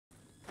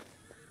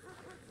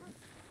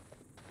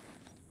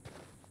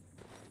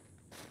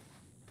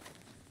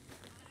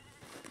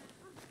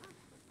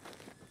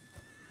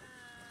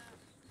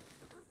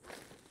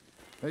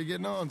How you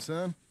getting on,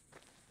 son?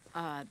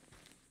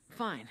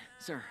 Fine,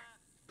 sir.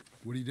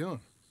 What are you doing?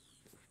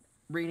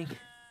 Reading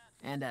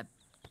and,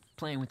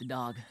 playing with the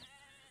dog.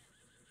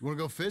 You wanna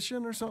go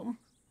fishing or something?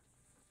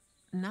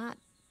 Not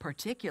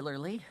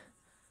particularly.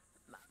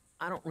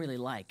 I don't really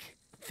like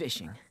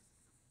fishing.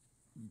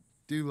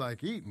 Do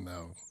like eating,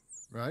 though,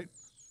 right?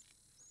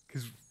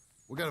 'Cause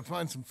we gotta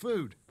find some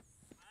food.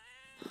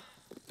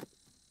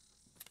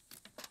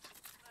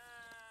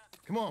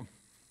 Come on.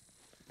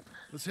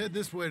 Let's head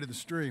this way to the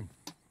stream.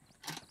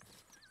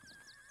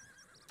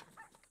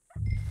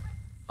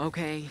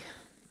 Okay,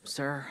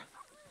 sir.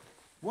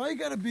 Why you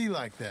gotta be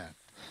like that?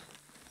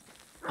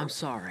 I'm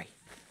sorry.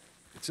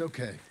 It's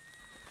okay.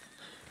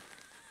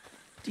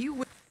 Do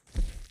you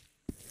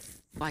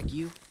like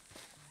you?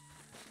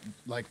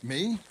 Like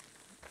me?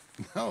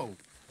 No.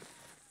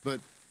 But...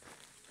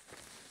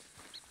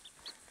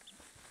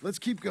 let's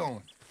keep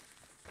going.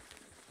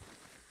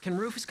 Can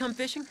Rufus come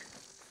fishing?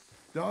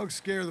 Dogs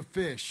scare the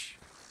fish.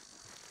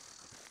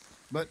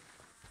 But...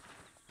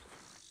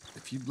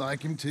 if you'd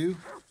like him to,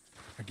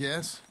 I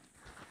guess.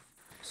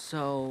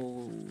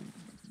 So...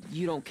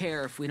 you don't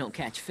care if we don't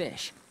catch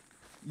fish?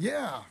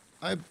 Yeah,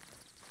 I'm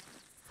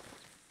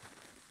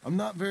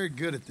not very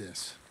good at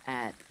this.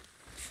 At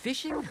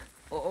fishing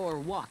or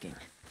walking?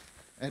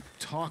 At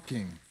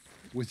talking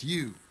with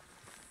you.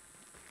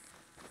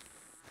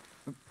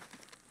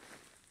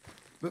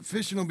 But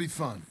fishing will be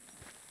fun.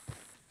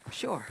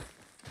 Sure.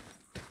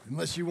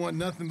 Unless you want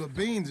nothing but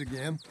beans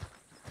again.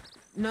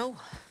 No.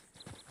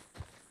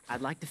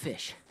 I'd like to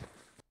fish.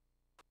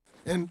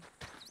 And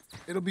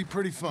it'll be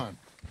pretty fun,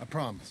 I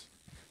promise.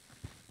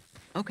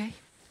 Okay.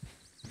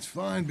 It's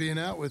fine being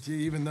out with you,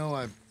 even though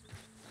I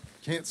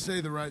can't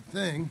say the right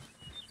thing.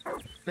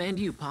 And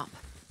you, Pop.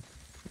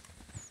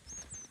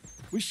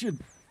 We should...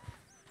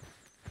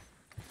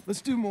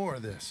 let's do more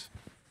of this.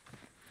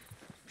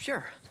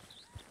 Sure.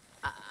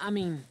 I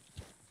mean...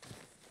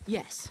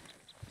 yes.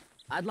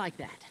 I'd like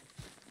that.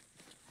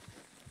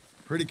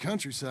 Pretty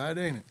countryside,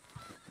 ain't it?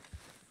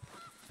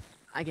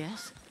 I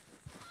guess.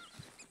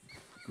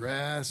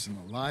 Grass and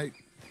the light.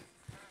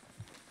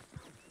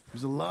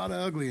 There's a lot of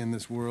ugly in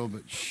this world,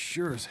 but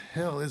sure as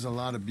hell is a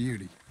lot of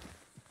beauty.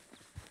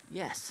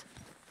 Yes.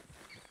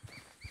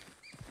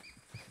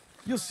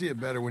 You'll see it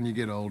better when you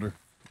get older.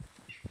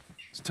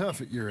 It's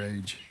tough at your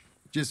age.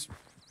 Just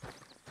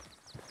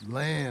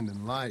land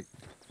and light.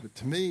 But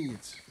to me,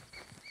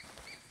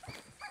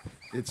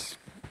 it's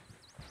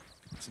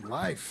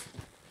life.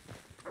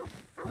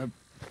 I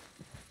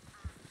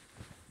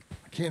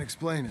can't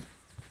explain it.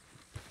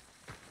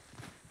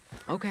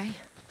 Okay.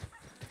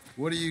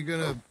 What are you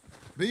gonna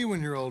be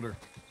when you're older?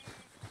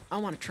 I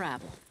want to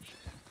travel.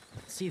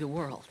 See the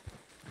world.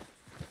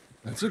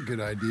 That's a good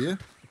idea.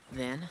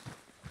 Then,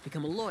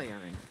 become a lawyer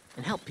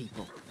and help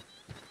people.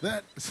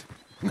 That's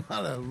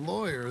not a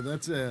lawyer,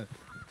 that's a...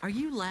 Are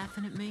you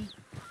laughing at me?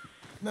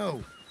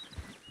 No.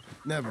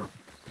 Never.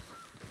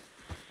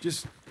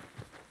 Just...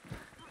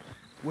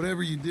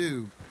 whatever you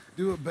do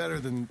it better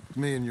than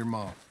me and your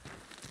mom.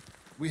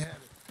 We had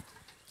it.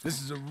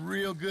 This is a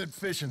real good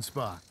fishing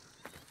spot.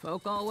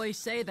 Folk always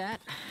say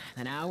that.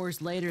 Then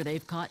hours later,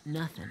 they've caught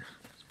nothing.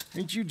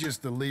 Ain't you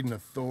just the leading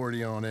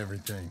authority on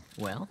everything?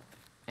 Well,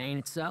 ain't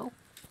it so?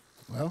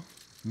 Well,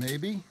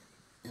 maybe.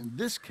 In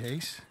this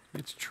case,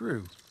 it's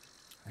true.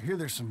 I hear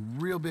there's some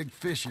real big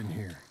fish in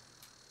here.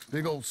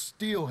 Big old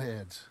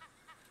steelheads.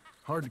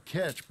 Hard to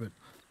catch, but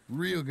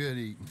real good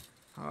eating.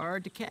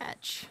 Hard to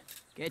catch.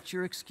 Get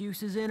your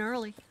excuses in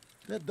early.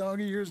 That dog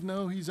of yours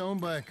know he's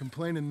owned by a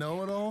complaining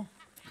know-it-all?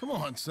 Come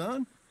on,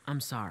 son. I'm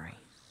sorry.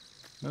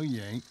 No,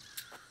 you ain't.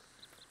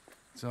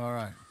 It's all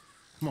right.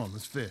 Come on,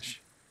 let's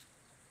fish.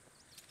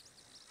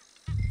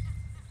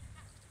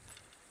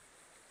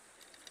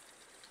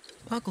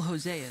 Uncle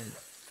Hosea,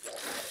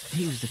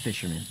 he was the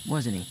fisherman,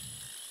 wasn't he?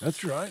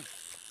 That's right.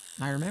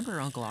 I remember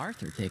Uncle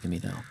Arthur taking me,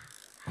 though.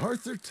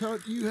 Arthur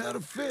taught you how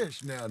to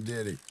fish now,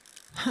 did he?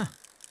 Huh.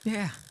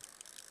 Yeah.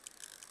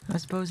 I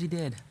suppose he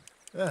did.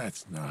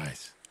 That's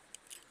nice.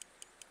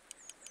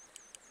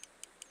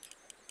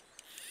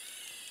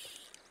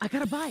 I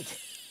got a bite.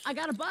 I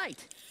got a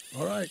bite.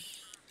 All right.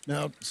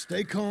 Now,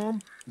 stay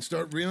calm and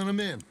start reeling them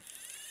in.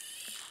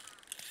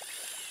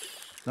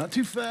 Not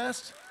too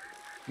fast.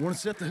 You want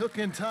to set the hook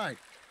in tight.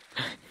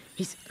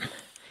 He's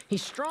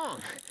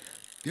strong.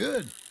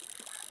 Good.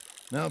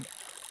 Now,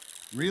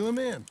 reel him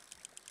in.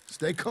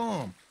 Stay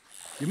calm.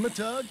 Give him a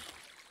tug.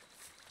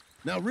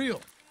 Now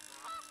reel.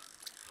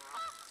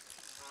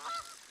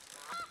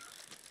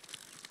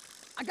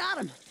 I got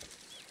him.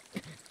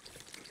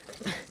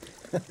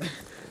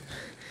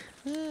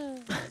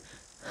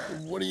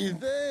 What do you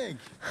think?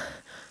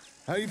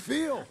 How you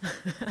feel?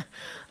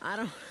 I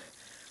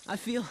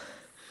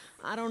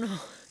don't know.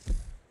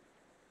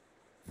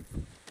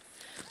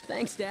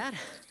 Thanks, Dad.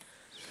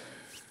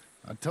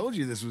 I told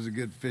you this was a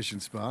good fishing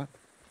spot.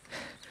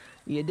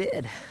 You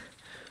did.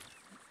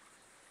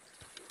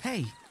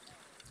 Hey,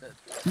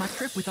 my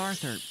trip with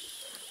Arthur,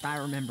 I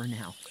remember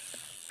now.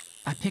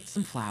 I picked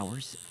some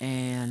flowers,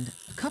 and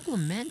a couple of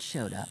men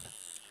showed up.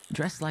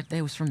 Dressed like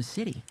they was from the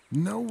city.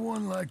 No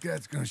one like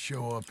that's gonna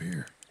show up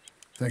here.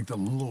 Thank the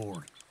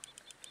Lord.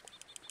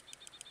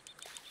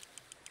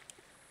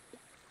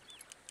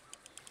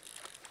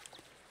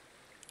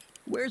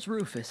 Where's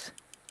Rufus?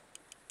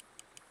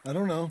 I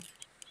don't know.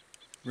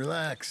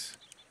 Relax.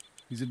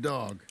 He's a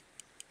dog.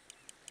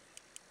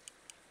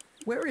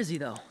 Where is he,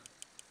 though?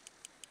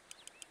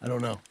 I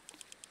don't know.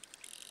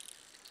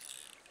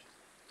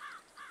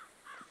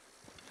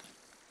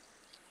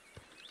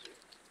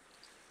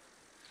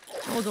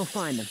 I'll go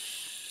find him.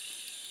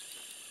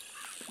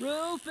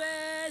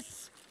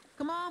 Rufus!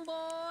 Come on,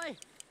 boy!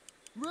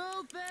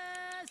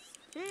 Rufus!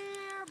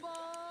 Here, boy!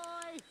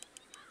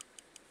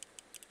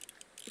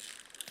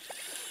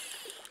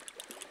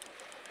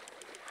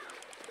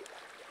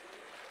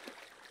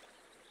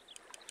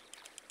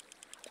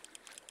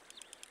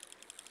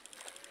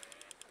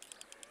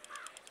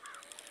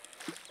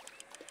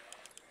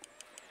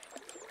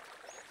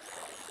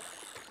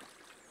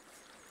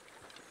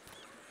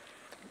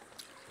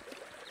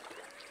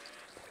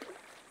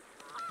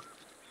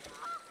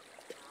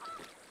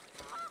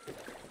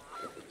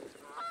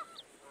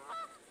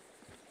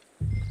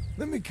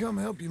 Let me come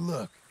help you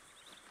look.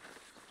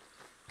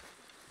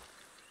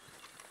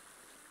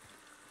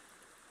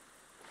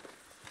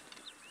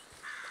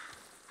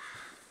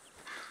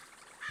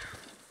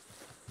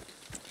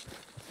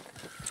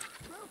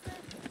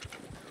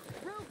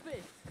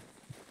 Rufus!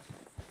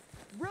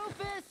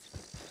 Rufus!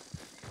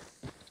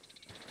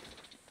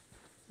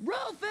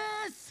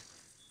 Rufus!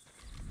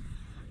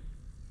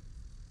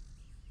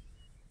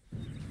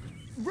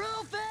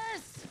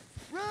 Rufus!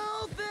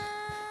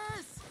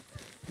 Rufus!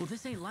 Well,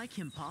 this ain't like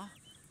him, Pa.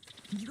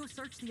 Can you go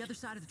search the other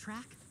side of the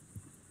track?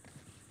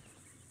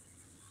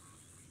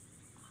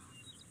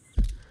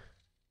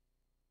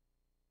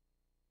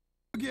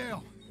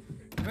 Miguel,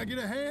 can I get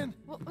a hand?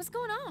 What's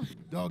going on?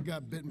 Dog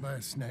got bitten by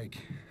a snake.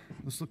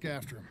 Let's look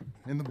after him.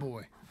 And the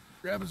boy.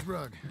 Grab his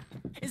rug.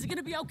 Is it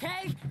gonna be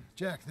okay?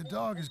 Jack, the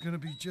dog is gonna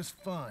be just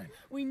fine.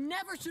 We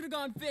never should have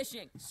gone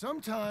fishing.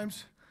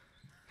 Sometimes,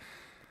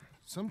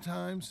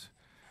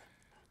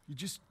 you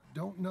just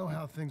don't know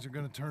how things are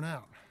gonna turn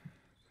out.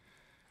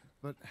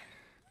 But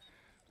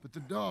the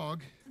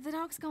dog... The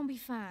dog's gonna be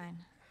fine.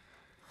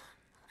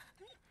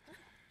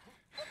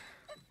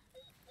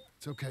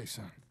 It's okay,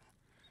 son.